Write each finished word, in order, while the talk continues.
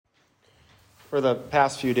For the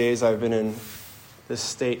past few days, I've been in this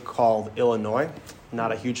state called Illinois.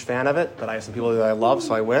 Not a huge fan of it, but I have some people that I love,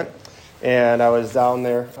 so I went. And I was down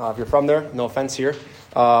there. If you're from there, no offense here.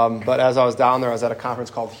 But as I was down there, I was at a conference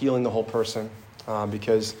called Healing the Whole Person,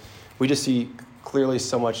 because we just see clearly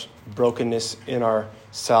so much brokenness in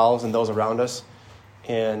ourselves and those around us.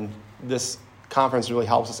 And this conference really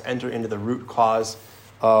helps us enter into the root cause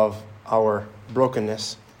of our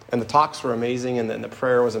brokenness. And the talks were amazing, and the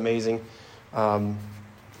prayer was amazing.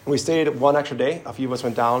 We stayed one extra day. A few of us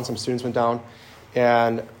went down, some students went down,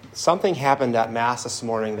 and something happened at Mass this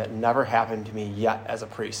morning that never happened to me yet as a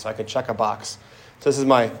priest, so I could check a box. So this is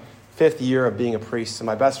my 5th year of being a priest, and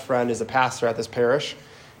my best friend is a pastor at this parish.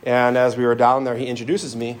 And as we were down there, he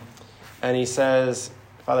introduces me, and he says,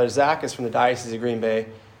 Father Zach is from the Diocese of Green Bay,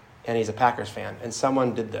 and he's a Packers fan. And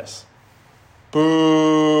someone did this.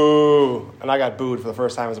 Boo! And I got booed for the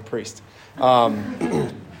first time as a priest.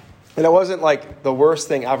 And it wasn't like the worst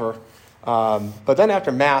thing ever. But then after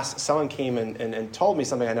Mass, someone came and told me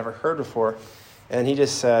something I never heard before. And he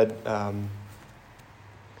just said,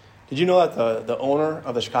 did you know that the owner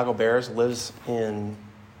of the Chicago Bears lives in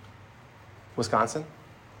Wisconsin?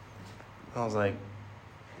 And I was like,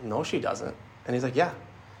 no, she doesn't. And he's like, yeah.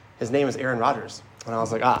 His name is Aaron Rodgers. And I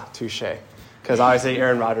was like, touche. Because obviously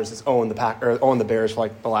Aaron Rodgers has owned the Bears for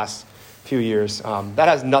like the last few years. That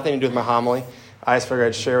has nothing to do with my homily. I just figured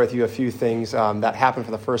I'd share with you a few things that happened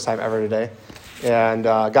for the first time ever today. And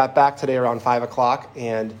got back today around 5 o'clock,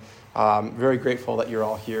 and very grateful that you're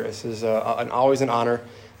all here. This is always an honor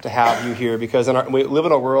to have you here, because we live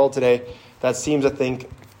in a world today that seems to think,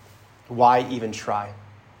 why even try?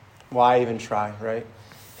 Why even try, right?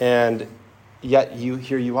 And yet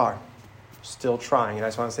here you are, still trying. And I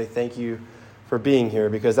just want to say thank you for being here,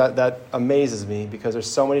 because that amazes me, because there's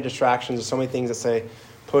so many distractions, there's so many things that say,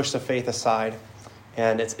 push the faith aside.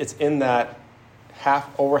 And it's in that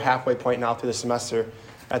over halfway point now through the semester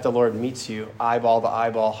that the Lord meets you, eyeball to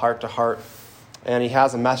eyeball, heart to heart. And he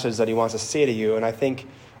has a message that he wants to say to you. And I think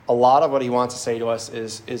a lot of what he wants to say to us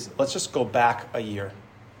is let's just go back a year.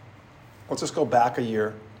 Let's just go back a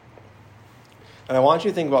year. And I want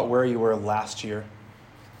you to think about where you were last year.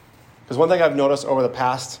 Because one thing I've noticed over the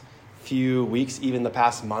past few weeks, even the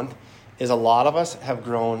past month, is a lot of us have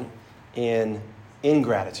grown in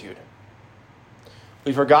ingratitude.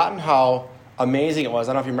 We've forgotten how amazing it was.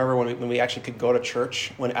 I don't know if you remember when we actually could go to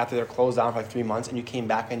church after they're closed down for like 3 months, and you came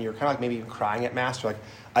back and you were kind of like maybe even crying at Mass. You're like,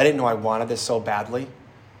 I didn't know I wanted this so badly.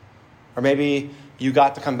 Or maybe you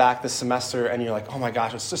got to come back this semester and you're like, oh my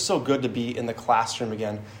gosh, it's just so good to be in the classroom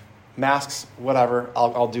again. Masks, whatever,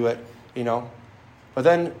 I'll do it, But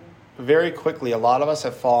then very quickly, a lot of us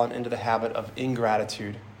have fallen into the habit of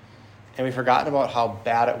ingratitude. And we've forgotten about how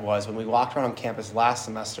bad it was when we walked around on campus last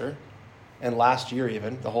semester, and last year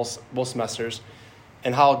even, both semesters,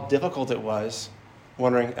 and how difficult it was,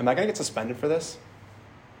 wondering, am I going to get suspended for this?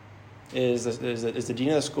 Is the dean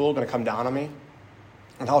of the school going to come down on me?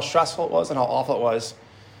 And how stressful it was and how awful it was.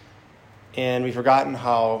 And we've forgotten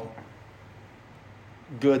how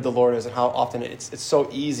good the Lord is and how often it's so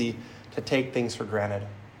easy to take things for granted.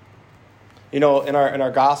 In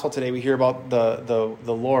our gospel today, we hear about the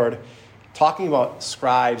Lord talking about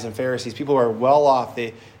scribes and Pharisees, people who are well off.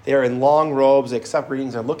 They are in long robes, they accept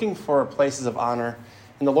readings, they're looking for places of honor.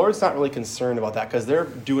 And the Lord's not really concerned about that because they're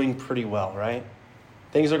doing pretty well, right?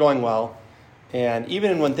 Things are going well. And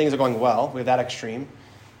even when things are going well, we have that extreme,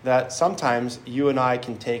 that sometimes you and I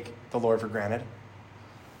can take the Lord for granted.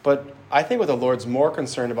 But I think what the Lord's more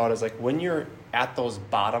concerned about is like when you're at those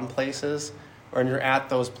bottom places, or when you're at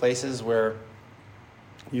those places where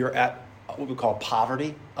you're at what we call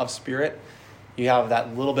poverty of spirit, you have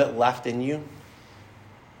that little bit left in you.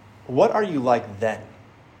 What are you like then?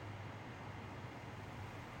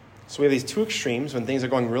 So we have these two extremes when things are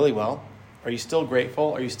going really well. Are you still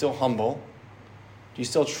grateful? Are you still humble? Do you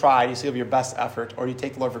still try? Do you still give your best effort? Or do you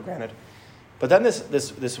take the Lord for granted? But then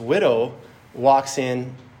this widow walks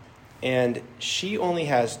in, and she only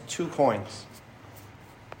has 2 coins.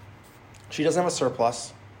 She doesn't have a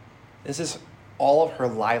surplus. This is all of her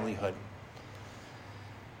livelihood.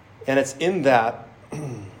 And it's in that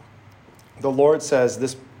the Lord says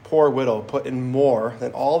this poor widow put in more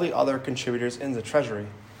than all the other contributors in the treasury.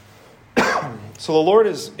 So the Lord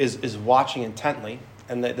is watching intently,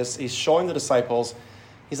 and he's showing the disciples.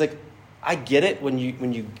 He's like, I get it when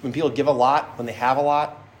people give a lot, when they have a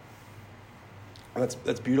lot. And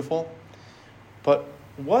that's beautiful. But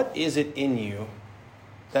what is it in you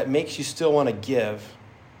that makes you still want to give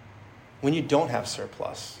when you don't have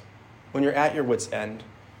surplus, when you're at your wit's end,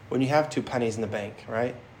 when you have 2 pennies in the bank,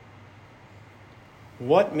 right?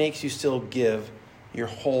 What makes you still give your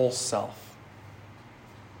whole self?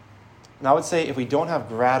 And I would say if we don't have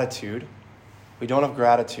gratitude,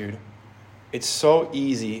 it's so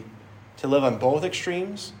easy to live on both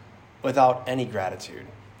extremes without any gratitude,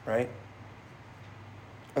 right?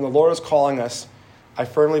 And the Lord is calling us, I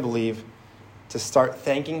firmly believe, to start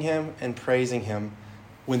thanking him and praising him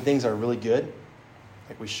when things are really good,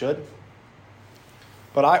 like we should.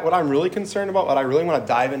 But what I'm really concerned about, what I really want to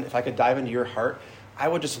dive in, if I could dive into your heart, I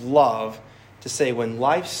would just love to say, when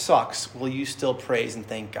life sucks, will you still praise and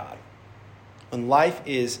thank God? When life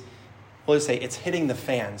is, we'll just say, it's hitting the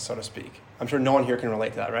fan, so to speak. I'm sure no one here can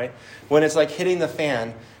relate to that, right? When it's like hitting the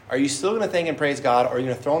fan, are you still going to thank and praise God, or are you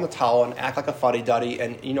going to throw in the towel and act like a fuddy-duddy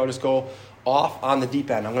and, just go off on the deep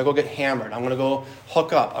end? I'm going to go get hammered. I'm going to go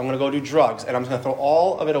hook up. I'm going to go do drugs, and I'm just going to throw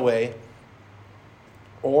all of it away.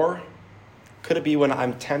 Or could it be when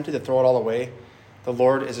I'm tempted to throw it all away, the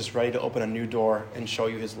Lord is just ready to open a new door and show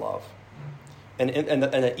you his love? And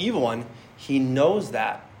the evil one, he knows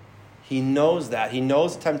that. He knows that. He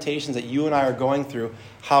knows the temptations that you and I are going through,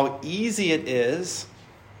 how easy it is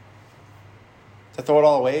to throw it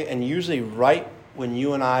all away. And usually right when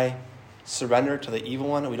you and I surrender to the evil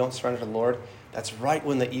one and we don't surrender to the Lord, that's right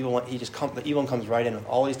when the evil one, the evil one comes right in with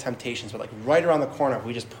all these temptations. But like right around the corner, if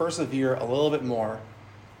we just persevere a little bit more,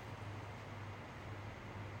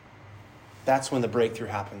 that's when the breakthrough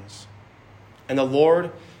happens. And the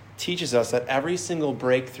Lord teaches us that every single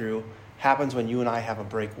breakthrough happens when you and I have a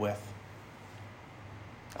break with.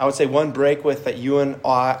 I would say one break with that you and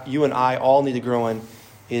I all need to grow in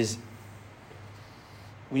is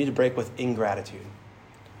we need to break with ingratitude.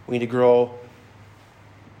 We need to grow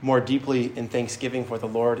more deeply in thanksgiving for what the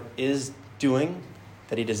Lord is doing,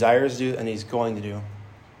 that he desires to do, and he's going to do.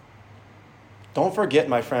 Don't forget,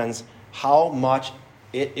 my friends, how much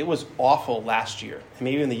it was awful last year, and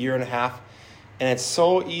maybe in the year and a half. And it's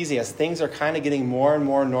so easy as things are kind of getting more and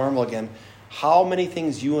more normal again. How many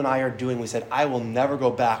things you and I are doing, we said, I will never go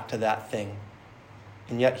back to that thing.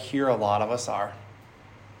 And yet here a lot of us are.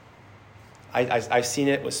 I've seen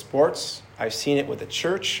it with sports. I've seen it with the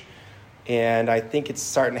church. And I think it's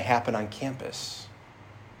starting to happen on campus.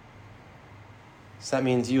 So that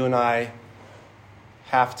means you and I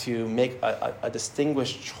have to make a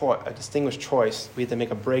distinguished choice. We have to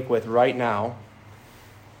make a break with right now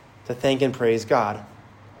to thank and praise God.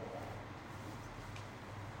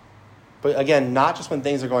 But again, not just when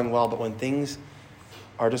things are going well, but when things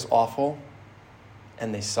are just awful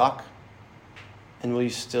and they suck. And will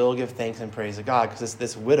you still give thanks and praise to God? Because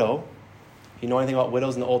this widow, if you know anything about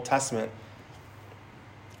widows in the Old Testament,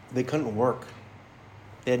 they couldn't work.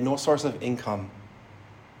 They had no source of income.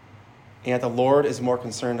 And yet the Lord is more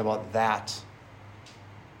concerned about that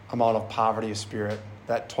amount of poverty of spirit,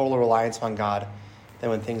 that total reliance on God,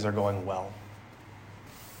 than when things are going well.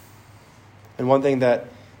 And one thing that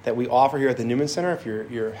we offer here at the Newman Center, if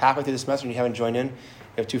you're halfway through the semester and you haven't joined in,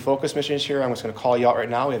 we have 2 focus missions here. I'm just going to call you out right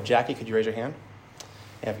now. We have Jackie. Could you raise your hand?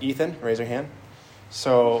 We have Ethan. Raise your hand.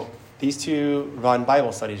 So these 2 run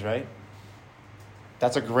Bible studies, right?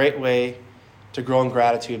 That's a great way to grow in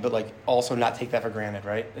gratitude, but also not take that for granted,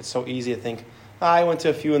 right? It's so easy to think, I went to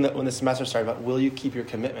a few when the semester started, but will you keep your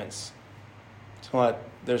commitments? So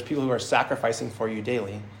there's people who are sacrificing for you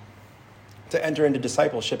daily to enter into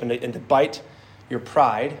discipleship and to bite your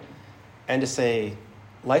pride and to say,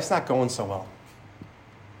 life's not going so well.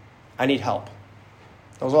 I need help.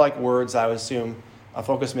 Those are words I would assume a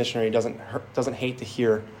focus missionary doesn't hate to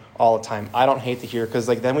hear all the time. I don't hate to hear because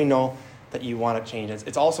then we know that you want to change it.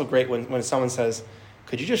 It's also great when someone says,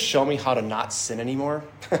 could you just show me how to not sin anymore?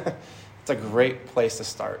 It's a great place to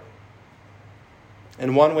start.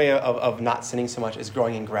 And one way of not sinning so much is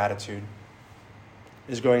growing in gratitude.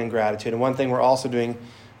 And one thing we're also doing,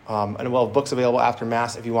 and we'll have books available after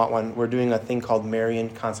Mass if you want one, we're doing a thing called Marian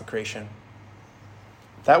consecration.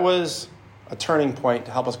 That was a turning point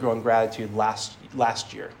to help us grow in gratitude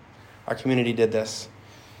last year. Our community did this.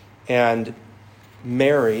 And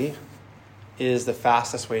Mary is the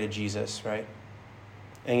fastest way to Jesus, right?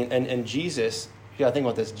 And Jesus, you got to think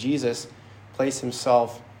about this, Jesus placed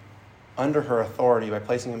himself under her authority by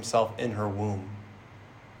placing himself in her womb.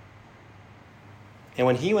 And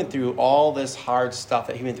when he went through all this hard stuff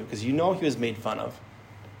that he went through, because he was made fun of,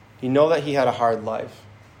 that he had a hard life,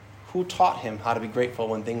 who taught him how to be grateful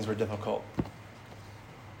when things were difficult?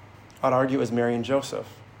 I'd argue it was Mary and Joseph.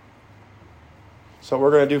 So what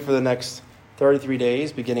we're going to do for the next 33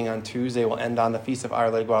 days, beginning on Tuesday, we'll end on the Feast of Our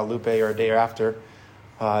Lady of Guadalupe or a day after,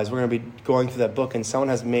 is we're going to be going through that book, and someone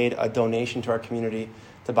has made a donation to our community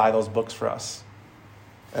to buy those books for us.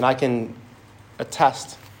 And I can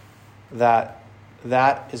attest that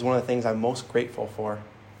is one of the things I'm most grateful for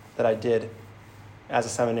that I did. as a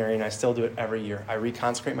seminarian. I still do it every year. I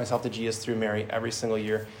reconsecrate myself to Jesus through Mary every single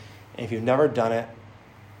year. And if you've never done it,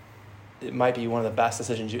 it might be one of the best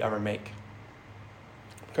decisions you ever make.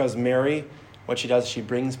 Because Mary, what she does, she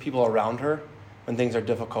brings people around her when things are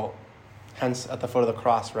difficult. Hence, at the foot of the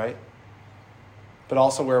cross, right? But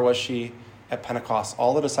also, where was she at Pentecost?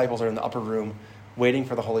 All the disciples are in the upper room waiting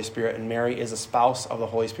for the Holy Spirit, and Mary is a spouse of the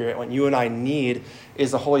Holy Spirit. What you and I need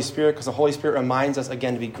is the Holy Spirit, because the Holy Spirit reminds us,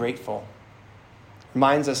 again, to be grateful.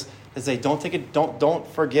 Reminds us to say, don't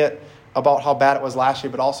forget about how bad it was last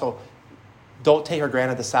year, but also don't take for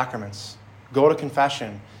granted the sacraments. Go to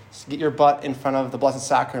confession. Get your butt in front of the Blessed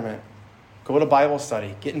Sacrament. Go to Bible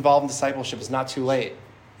study. Get involved in discipleship. It's not too late.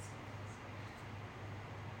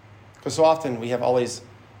 Because so often we have all these,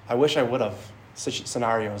 I wish I would have,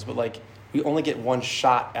 scenarios, but we only get one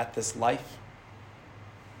shot at this life.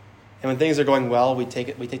 And when things are going well, we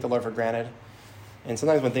take the Lord for granted. And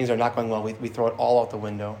sometimes when things are not going well, we throw it all out the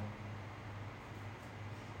window.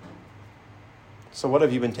 So what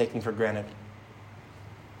have you been taking for granted?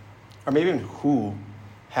 Or maybe even who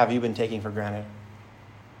have you been taking for granted?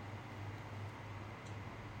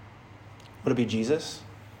 Would it be Jesus?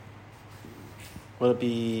 Would it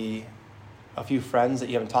be a few friends that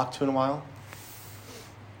you haven't talked to in a while?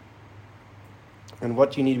 And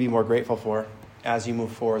what do you need to be more grateful for as you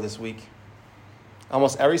move forward this week?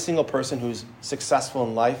 Almost every single person who's successful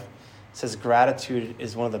in life says gratitude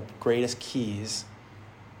is one of the greatest keys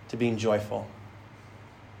to being joyful.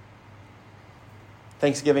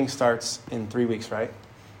 Thanksgiving starts in 3 weeks, right?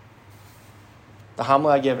 The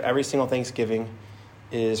homily I give every single Thanksgiving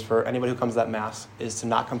is for anybody who comes to that Mass, is to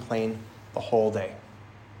not complain the whole day.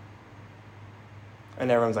 And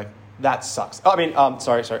everyone's like, that sucks.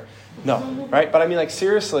 Sorry. No, right? But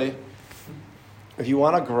seriously, if you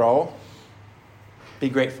want to grow, be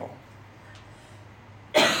grateful.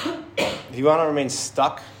 If you want to remain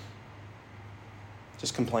stuck,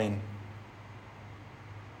 just complain.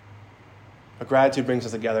 But gratitude brings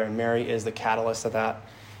us together, and Mary is the catalyst of that.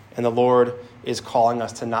 And the Lord is calling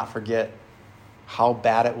us to not forget how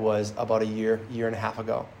bad it was about a year and a half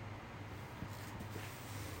ago.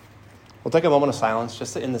 We'll take a moment of silence,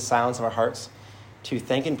 just in the silence of our hearts, to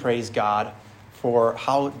thank and praise God for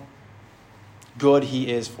how good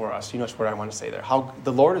he is for us. You know which word I want to say there. How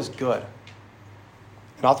the Lord is good.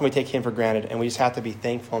 And often we take him for granted, and we just have to be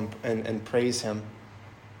thankful and praise him.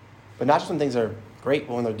 But not just when things are great,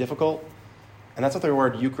 but when they're difficult. And that's what the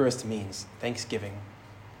word Eucharist means, thanksgiving,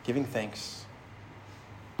 giving thanks.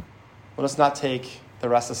 Let us not take the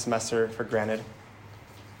rest of the semester for granted.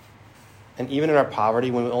 And even in our poverty,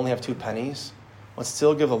 when we only have 2 pennies, let's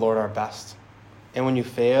still give the Lord our best. And when you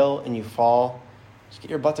fail and you fall, just get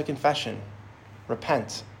your butt to confession.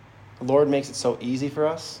 Repent. The Lord makes it so easy for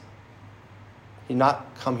us. He did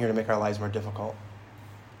not come here to make our lives more difficult.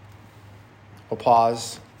 We'll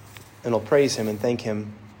pause and we'll praise him and thank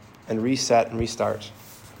him and reset and restart.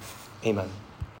 Amen.